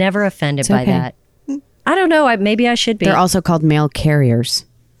just never offended by that. I don't know. Maybe I should be. They're also called mail carriers.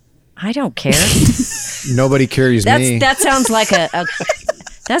 I don't care. Nobody carries me. That sounds like a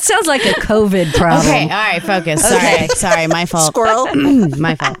that sounds like a COVID problem. Okay, all right, focus. Okay. Sorry, my fault. Squirrel.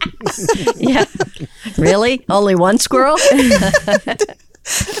 My fault. Yeah. Really? Only one squirrel?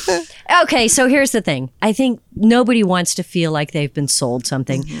 Okay, so here's the thing. I think nobody wants to feel like they've been sold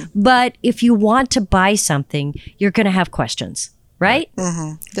something. But if you want to buy something, you're going to have questions, right?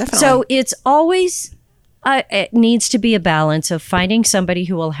 Definitely. So it's always, it needs to be a balance of finding somebody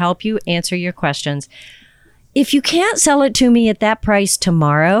who will help you answer your questions. If you can't sell it to me at that price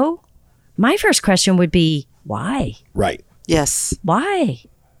tomorrow, my first question would be, why? Right. Yes. Why?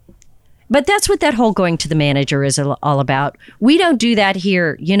 But that's what that whole going to the manager is all about. We don't do that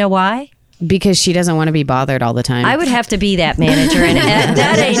here. You know why? Because she doesn't want to be bothered all the time. I would have to be that manager, and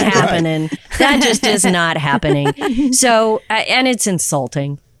that ain't happening. That just is not happening. So, and it's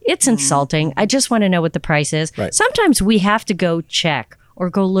insulting. It's insulting. I just want to know what the price is. Right. Sometimes we have to go check or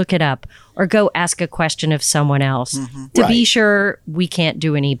go look it up or go ask a question of someone else to be sure we can't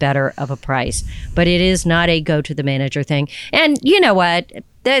do any better of a price. But it is not a go to the manager thing. And you know what?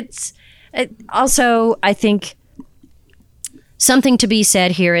 That's also, I think, something to be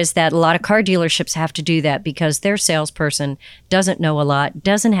said here is that a lot of car dealerships have to do that because their salesperson doesn't know a lot,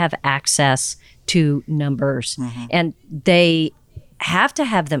 doesn't have access to numbers. And they have to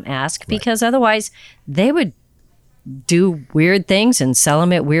have them ask because otherwise they would do weird things and sell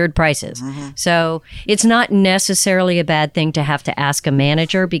them at weird prices. So it's not necessarily a bad thing to have to ask a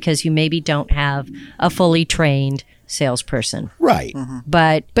manager because you maybe don't have a fully trained salesperson. Right.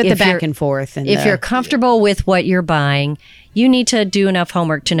 But the back and forth. And if you're comfortable with what you're buying, you need to do enough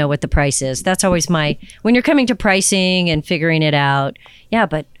homework to know what the price is. That's always when you're coming to pricing and figuring it out. Yeah,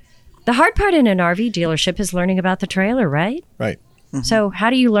 but the hard part in an RV dealership is learning about the trailer, right? Right. So how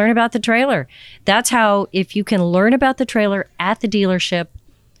do you learn about the trailer? That's how, if you can learn about the trailer at the dealership,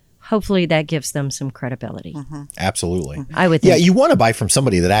 hopefully that gives them some credibility. Absolutely. I would think. Yeah, you want to buy from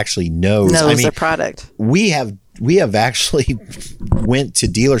somebody that actually knows. Their product. We have actually went to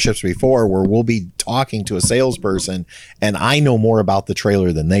dealerships before where we'll be talking to a salesperson and I know more about the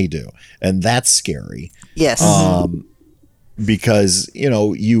trailer than they do. And that's scary. Yes. Because, you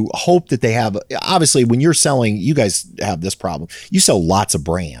know, you hope that they have, obviously when you're selling, you guys have this problem. You sell lots of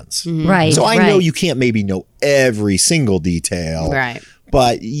brands. Right. So I know you can't maybe know every single detail. Right.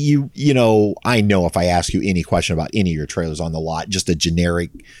 But you know, I know if I ask you any question about any of your trailers on the lot, just a generic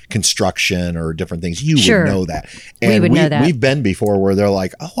construction or different things, you would know that. And we would know that. We've been before where they're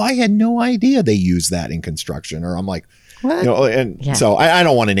like, oh, I had no idea they use that in construction. Or I'm like, what? You know, and so I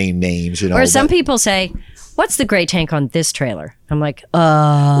don't want to name names, you know. Or some people say, what's the gray tank on this trailer? I'm like,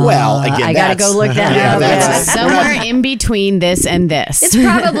 well, again, I got to go look that up. Somewhere in between this and this. It's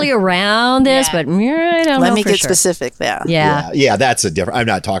probably around this, but I don't know. Let me get sure. specific. Yeah, that's a different. I'm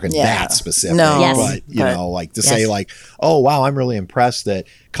not talking that specific. No. Yes. But you know, like to say like, oh wow, I'm really impressed that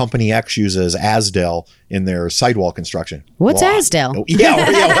Company X uses Asdel in their sidewall construction. What's well, Asdel? what's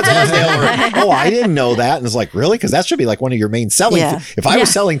Asdel? Or, I didn't know that. And it's like, really? Because that should be like one of your main selling. If I was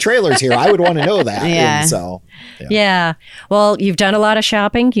selling trailers here, I would want to know that. Yeah. And so, yeah. Well, you've done a lot of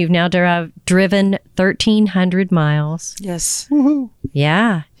shopping. You've now driven 1,300 miles. Yes. Yeah.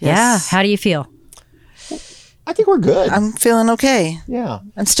 Yes. Yeah. How do you feel? I think we're good. I'm feeling okay. Yeah.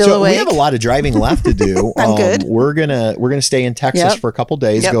 I'm still awake. We have a lot of driving left to do. I'm good. We're gonna stay in Texas for a couple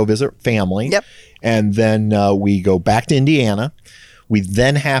days, go visit family. Yep. And then we go back to Indiana. We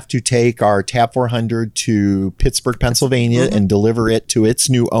then have to take our Tab 400 to Pittsburgh, Pennsylvania, and deliver it to its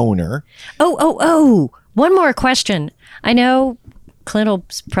new owner. Oh. One more question. I know Clint will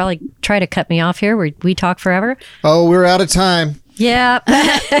probably try to cut me off here. We talk forever. Oh, we're out of time. Yeah.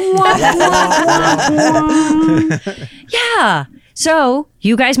 Yeah. So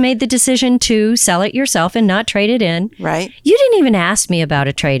you guys made the decision to sell it yourself and not trade it in. Right. You didn't even ask me about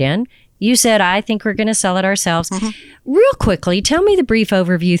a trade-in. You said, I think we're going to sell it ourselves. Real quickly, tell me the brief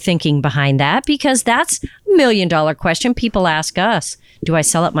overview thinking behind that, because that's $1 million question people ask us. Do I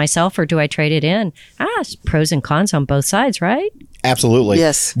sell it myself or do I trade it in? It's pros and cons on both sides, right? Absolutely.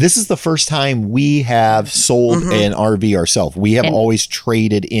 Yes. This is the first time we have sold an RV ourselves. We have always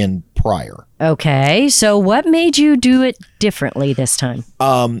traded in prior. Okay. So what made you do it differently this time?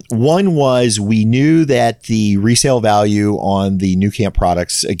 One was we knew that the resale value on the nüCamp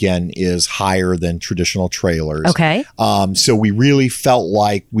products, again, is higher than traditional trailers. Okay. So we really felt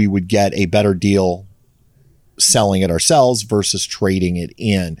like we would get a better deal selling it ourselves versus trading it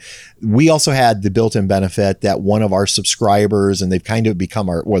in. We also had the built-in benefit that one of our subscribers, and they've kind of become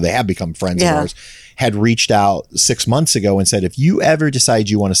they have become friends of ours, had reached out 6 months ago and said, if you ever decide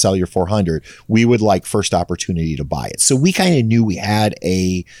you want to sell your 400, we would like first opportunity to buy it. So we kind of knew we had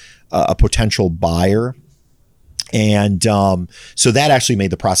a potential buyer. And so that actually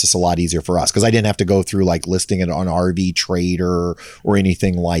made the process a lot easier for us, because I didn't have to go through like listing it on RV Trader or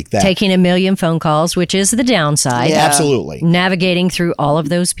anything like that. Taking a million phone calls, which is the downside. Yeah. Absolutely. Navigating through all of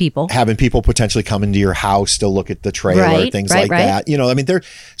those people. Having people potentially come into your house to look at the trailer, things like that. You know, I mean,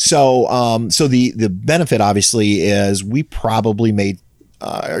 so the benefit obviously is we probably made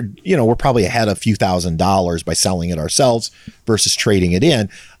we're probably ahead a few $1,000s by selling it ourselves versus trading it in.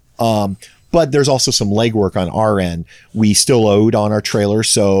 But there's also some legwork on our end. We still owed on our trailer.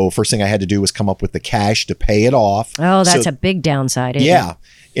 So first thing I had to do was come up with the cash to pay it off. Oh, that's a big downside. Isn't it?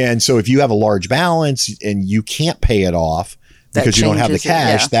 And so if you have a large balance and you can't pay it off because you don't have the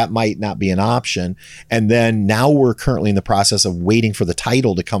cash, that might not be an option. And then now we're currently in the process of waiting for the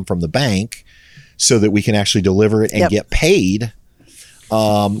title to come from the bank so that we can actually deliver it and get paid.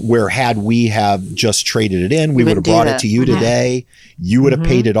 Where had we have just traded it in, we would have brought it to you today. You would have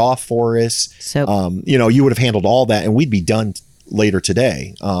paid it off for us. So, you would have handled all that and we'd be done later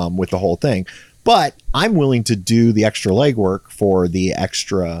today with the whole thing. But I'm willing to do the extra legwork for the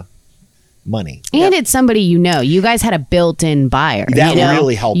extra money. And it's somebody you know. You guys had a built-in buyer. That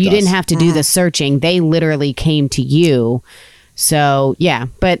really helped us. You didn't have to do the searching. They literally came to you. So, yeah,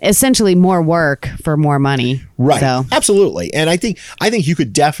 but essentially more work for more money. Right. So. Absolutely. And I think you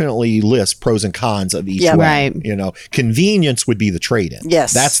could definitely list pros and cons of each one. Right. Convenience would be the trade-in.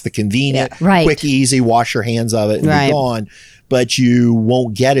 Yes. That's the convenient, Right. quick, easy, wash your hands of it and be gone. But you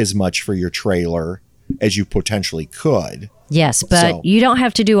won't get as much for your trailer as you potentially could. yes, but you don't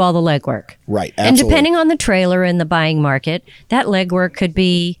have to do all the legwork. Right. And Absolutely. depending on the trailer and the buying market, that legwork could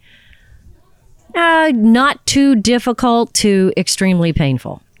be not too difficult to extremely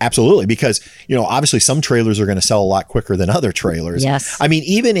painful. Absolutely, because obviously some trailers are going to sell a lot quicker than other trailers. Yes. I mean,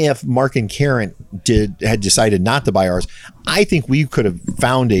 even if Mark and Karen had decided not to buy ours, I think we could have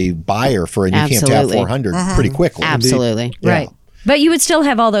found a buyer for a nüCamp Tab 400 pretty quickly. Absolutely. Yeah. Right. But you would still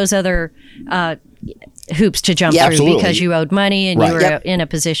have all those other hoops to jump through Absolutely. because you owed money and you were in a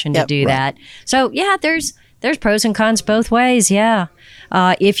position to do that. So yeah, there's pros and cons both ways. Yeah.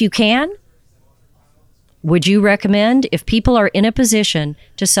 If you can, would you recommend, if people are in a position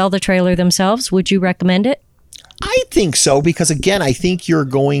to sell the trailer themselves, would you recommend it? I think so, because again, I think you're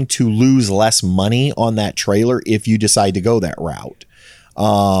going to lose less money on that trailer if you decide to go that route.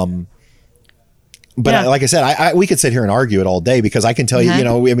 But like I said, we could sit here and argue it all day, because I can tell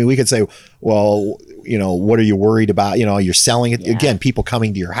you, we could say, well, what are you worried about? You're selling it. Again, people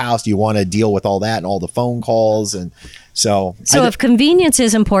coming to your house. Do you want to deal with all that and all the phone calls? And so if convenience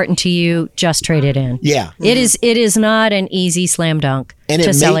is important to you, just trade it in. Yeah. It is not an easy slam dunk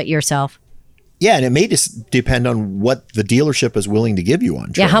to sell it yourself. Yeah, and it may just depend on what the dealership is willing to give you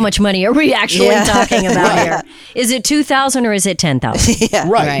on trade. Yeah, how much money are we actually talking about here? Is it $2,000 or is it $10,000?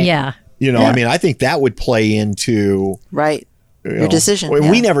 Right. Yeah. I mean, I think that would play into your decision.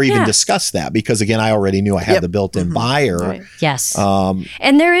 We never even discussed that, because again, I already knew I had the built-in buyer. Right. Yes.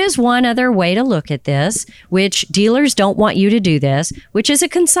 And there is one other way to look at this, which dealers don't want you to do this, which is a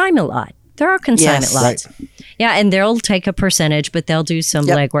consignment lot. There are consignment lots. Right. Yeah, and they'll take a percentage, but they'll do some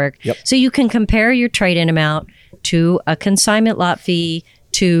legwork. Yep. So you can compare your trade-in amount to a consignment lot fee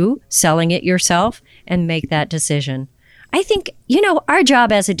to selling it yourself, and make that decision. I think, our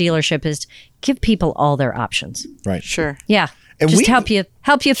job as a dealership is to give people all their options. Right. Sure. Yeah. And just help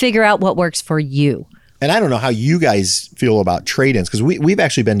you figure out what works for you. And I don't know how you guys feel about trade-ins, because we've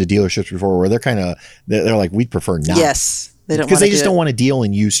actually been to dealerships before where they're like, we'd prefer not. Yes. Because they just don't want to deal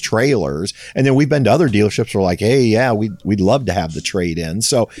in used trailers. And then we've been to other dealerships where we're like, hey, yeah, we'd love to have the trade-in.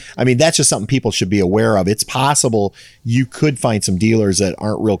 So, I mean, that's just something people should be aware of. It's possible you could find some dealers that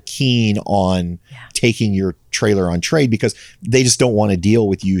aren't real keen on taking your trailer on trade because they just don't want to deal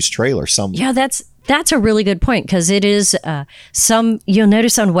with used trailers. Yeah, that's a really good point, because it is you'll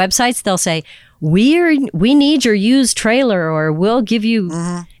notice on websites, they'll say, we need your used trailer, or we'll give you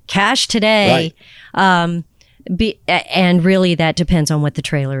cash today. Right. And really, that depends on what the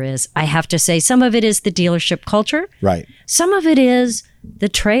trailer is. I have to say, some of it is the dealership culture. Right. Some of it is the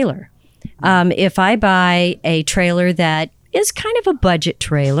trailer. If I buy a trailer that is kind of a budget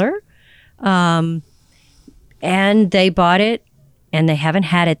trailer, and they bought it and they haven't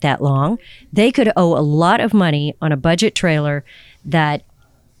had it that long, they could owe a lot of money on a budget trailer that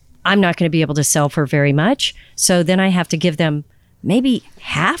I'm not going to be able to sell for very much. So then I have to give them maybe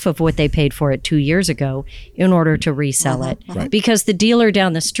half of what they paid for it 2 years ago in order to resell it. Right. Because the dealer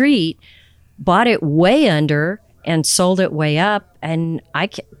down the street bought it way under and sold it way up, and I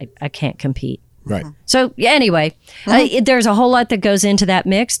can't compete. Right. So anyway, there's a whole lot that goes into that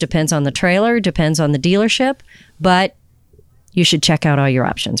mix. Depends on the trailer, depends on the dealership, but you should check out all your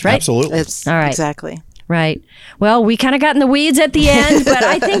options, right? Absolutely. All right. Exactly. Right. Well, we kind of got in the weeds at the end, but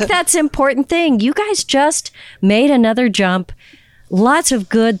I think that's an important thing. You guys just made another jump. Lots of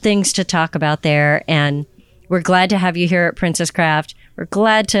good things to talk about there, and we're glad to have you here at Princess Craft. We're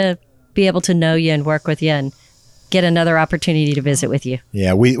glad to be able to know you and work with you and get another opportunity to visit with you.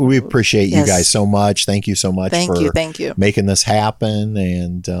 Yeah, we appreciate you guys so much. Thank you so much for making this happen.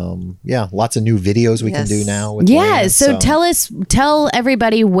 And lots of new videos we can do now. With Land, so tell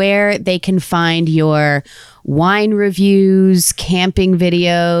everybody where they can find your wine reviews, camping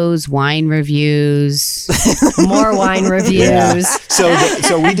videos, wine reviews, more wine reviews. Yeah.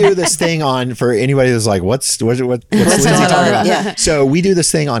 So we do this thing for anybody that's like, what's Lindsay talking about? Yeah. So we do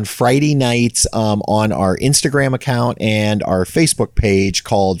this thing on Friday nights on our Instagram account and our Facebook page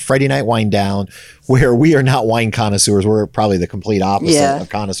called Friday Night Wine Down, where we are not wine connoisseurs. We're probably the complete opposite of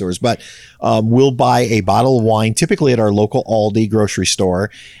connoisseurs, but we'll buy a bottle of wine, typically at our local Aldi grocery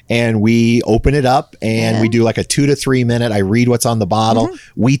store, and we open it up and we do like a 2 to 3 minute. I read what's on the bottle.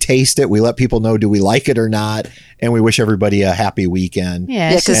 We taste it. We let people know, do we like it or not? And we wish everybody a happy weekend.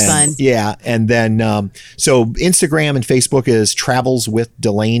 Yeah, it's just fun. Yeah. And then, so Instagram and Facebook is Travels with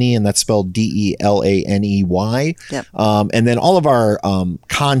Delaney, and that's spelled Delaney. Yep. And then all of our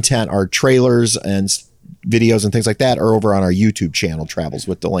content, our trailers and videos and things like that are over on our YouTube channel, Travels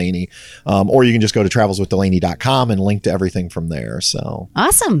with Delaney. Or you can just go to travelswithdelaney.com and link to everything from there. So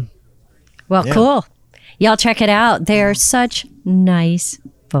awesome. Well, cool. Y'all check it out. They're such nice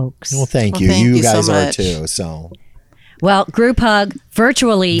folks. Well, thank you. You guys so are too. So, well, group hug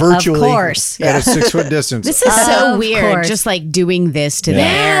virtually, of course. At a 6 foot distance. This is so weird. Just like doing this to the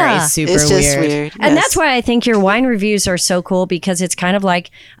air is super it's just weird. And that's why I think your wine reviews are so cool, because it's kind of like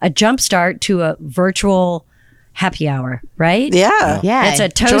a jumpstart to a virtual happy hour, right? Yeah. It's a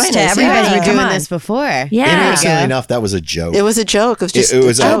toast to everybody. We were doing this before. Yeah. Interestingly enough, that was a joke. It was a joke. It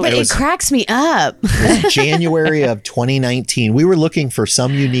was but it cracks me up. It was January of 2019. We were looking for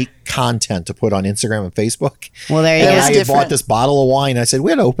some unique content to put on Instagram and Facebook. Well, there you go. I had bought this bottle of wine. I said,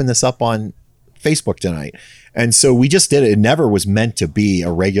 we had to open this up on Facebook tonight. And so we just did it. It never was meant to be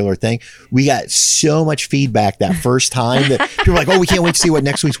a regular thing. We got so much feedback that first time that people were like, oh, we can't wait to see what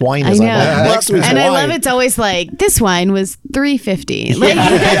next week's wine is. I know. Like, next week's and wine. I love it's always like, this wine was $3.50. Like,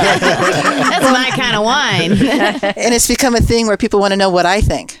 that's my kind of wine. And it's become a thing where people want to know what I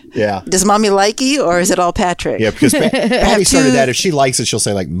think. Yeah. Does mommy likey, or is it all Patrick? Yeah, because Patty started that. If she likes it, she'll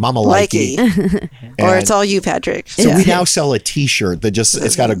say like mama likey. Or it's all you, Patrick. So we now sell a t-shirt that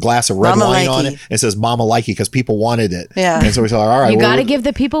it's got a glass of red wine on it. It says mama likey because people wanted it. Yeah. And so we said, all right. You got to give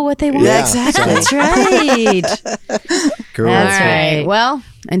the people what they want. Yeah, exactly. That's right. Cool. That's right. Well,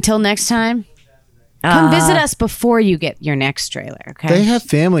 until next time, come visit us before you get your next trailer, okay? They have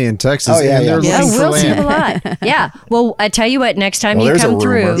family in Texas, and they're looking for we'll see land. a lot. Yeah. Well, I tell you what, next time you come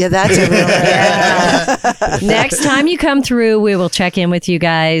through. Yeah, that's a rumor. Next time you come through, we will check in with you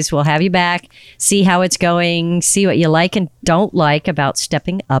guys. We'll have you back, see how it's going, see what you like and don't like about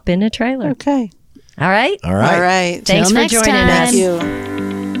stepping up in a trailer. Okay. All right? All right. All right. Thanks for joining us. Thank you.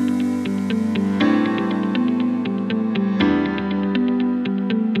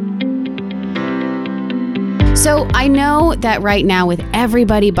 So I know that right now with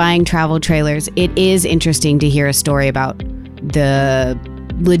everybody buying travel trailers, it is interesting to hear a story about the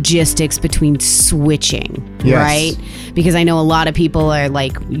logistics between switching, right? Because I know a lot of people are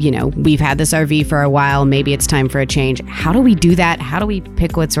like, we've had this RV for a while, maybe it's time for a change. How do we do that? How do we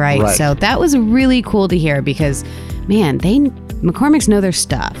pick what's right? So that was really cool to hear because, man, McCormick's know their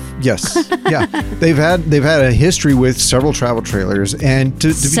stuff. Yes. Yeah. They've had a history with several travel trailers and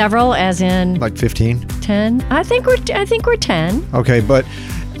several as in like 15? 10? I think we're 10. Okay, but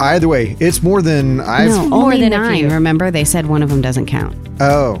either way, it's more than more than 9. Remember, they said one of them doesn't count.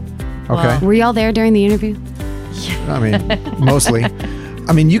 Oh. Okay. Were y'all there during the interview? I mean, mostly.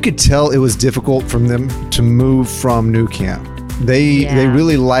 I mean, you could tell it was difficult for them to move from nüCamp. They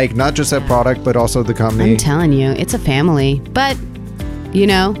really like not just that product, but also the company. I'm telling you, it's a family. But,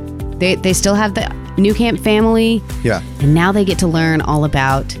 they still have the nüCamp family. Yeah. And now they get to learn all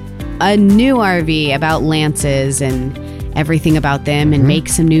about a new RV, about Lances and everything about them and make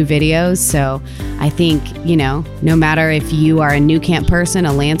some new videos. So I think, no matter if you are a nüCamp person,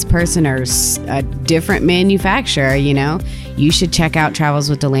 a Lance person, or a different manufacturer, you should check out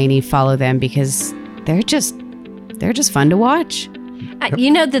Travels with Delaney, follow them because they're just fun to watch.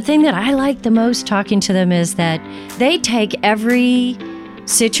 The thing that I like the most talking to them is that they take every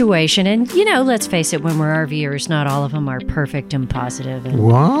situation and, let's face it, when we're RVers, not all of them are perfect and positive. And,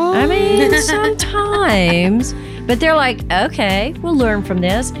 what? I mean, sometimes, but they're like, okay, we'll learn from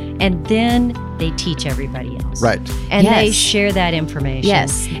this. And then they teach everybody else. Right. And they share that information.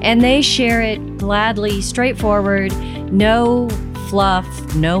 Yes. And they share it gladly, straightforward, no fluff,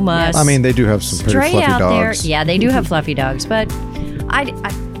 no muss. I mean, they do have some pretty fluffy dogs. Yeah, they do have fluffy dogs, but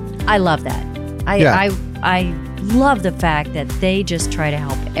I love that. I love the fact that they just try to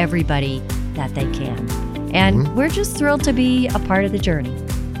help everybody that they can. And we're just thrilled to be a part of the journey.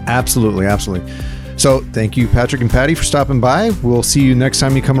 Absolutely, absolutely. So thank you, Patrick and Patty, for stopping by. We'll see you next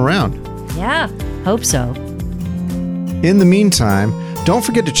time you come around. Yeah, hope so. In the meantime, don't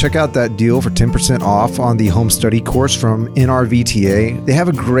forget to check out that deal for 10% off on the home study course from NRVTA. They have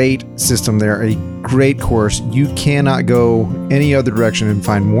a great system there, a great course. You cannot go any other direction and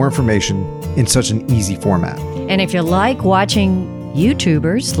find more information in such an easy format. And if you like watching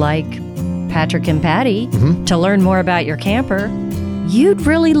YouTubers like Patrick and Patty to learn more about your camper, you'd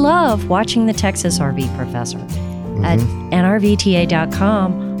really love watching the Texas RV Professor at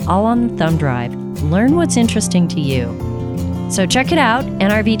nrvta.com, all on the thumb drive. Learn what's interesting to you. So check it out,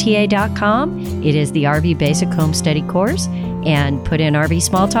 nrvta.com. It is the RV Basic Home Study course, and put in RV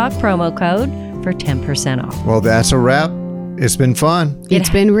Small Talk promo code for 10% off. Well, that's a wrap. It's been fun. It's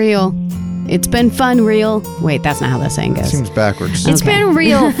been real. It's been fun, real. Wait, that's not how that saying goes. Seems backwards. It's been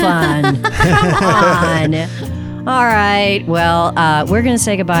real fun. Come on. All right. Well, we're going to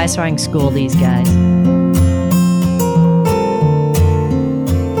say goodbye so I can school these guys.